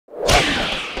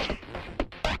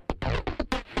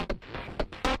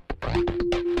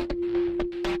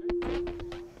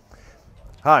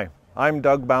Hi, I'm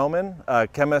Doug Baumann, a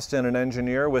chemist and an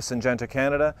engineer with Syngenta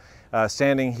Canada,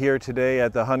 standing here today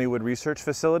at the Honeywood research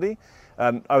facility.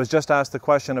 I was just asked the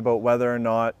question about whether or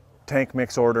not tank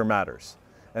mix order matters.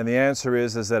 And the answer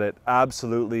is that it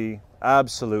absolutely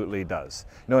does.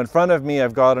 You know, in front of me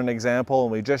I've got an example,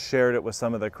 and we just shared it with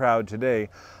some of the crowd today,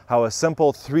 how a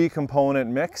simple 3-component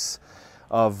mix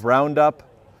of Roundup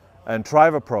and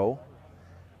TrivaPro,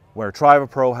 where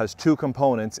TrivaPro has 2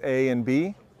 components, A and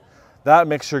B, that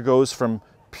mixture goes from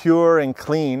pure and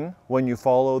clean when you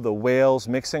follow the Wales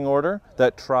mixing order,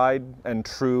 that tried and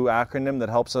true acronym that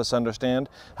helps us understand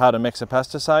how to mix a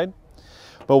pesticide.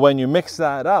 But when you mix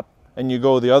that up and you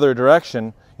go the other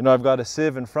direction, you know, I've got a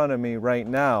sieve in front of me right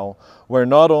now where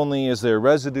not only is there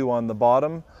residue on the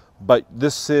bottom, but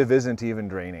this sieve isn't even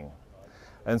draining.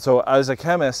 And so as a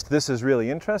chemist, this is really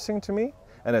interesting to me,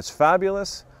 and it's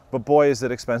fabulous. But boy, is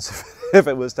it expensive if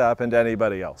it was to happen to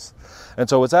anybody else. And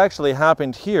so what's actually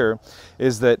happened here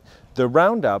is that the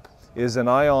Roundup is an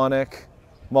ionic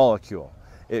molecule.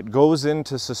 It goes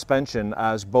into suspension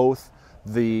as both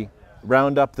the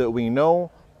Roundup that we know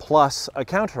plus a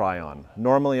counterion,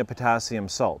 normally a potassium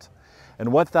salt.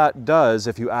 And what that does,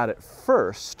 if you add it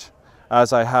first,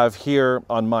 as I have here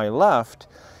on my left,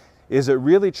 is it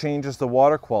really changes the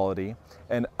water quality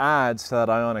and adds to that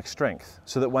ionic strength,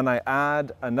 so that when I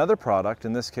add another product,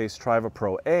 in this case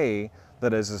TrivaPro A,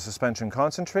 that is a suspension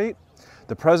concentrate,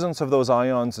 the presence of those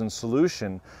ions in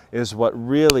solution is what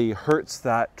really hurts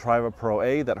that TrivaPro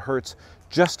A, that hurts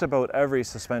just about every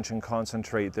suspension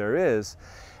concentrate there is,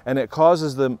 and it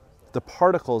causes the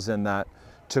particles in that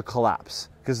to collapse.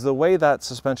 Because the way that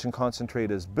suspension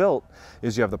concentrate is built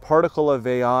is you have the particle of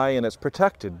AI and it's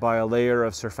protected by a layer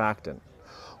of surfactant.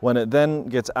 When it then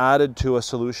gets added to a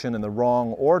solution in the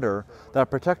wrong order, that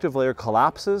protective layer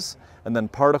collapses, and then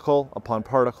particle upon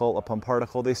particle upon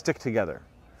particle, they stick together.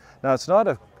 Now, it's not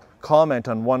a comment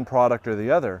on one product or the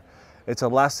other, it's a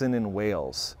lesson in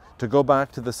Wales. To go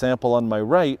back to the sample on my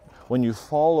right, when you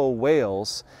follow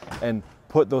Wales and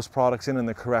put those products in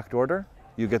the correct order,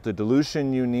 you get the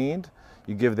dilution you need.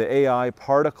 You give the AI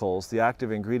particles, the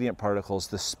active ingredient particles,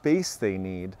 the space they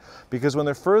need, because when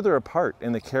they're further apart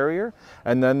in the carrier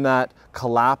and then that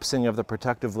collapsing of the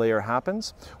protective layer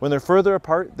happens, when they're further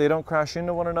apart, they don't crash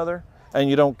into one another,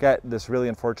 and you don't get this really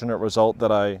unfortunate result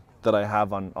that I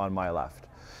have on my left.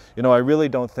 You know, I really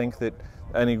don't think that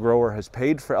any grower has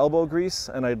paid for elbow grease,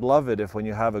 and I'd love it if when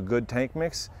you have a good tank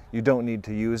mix, you don't need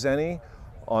to use any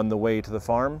on the way to the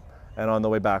farm and on the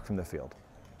way back from the field.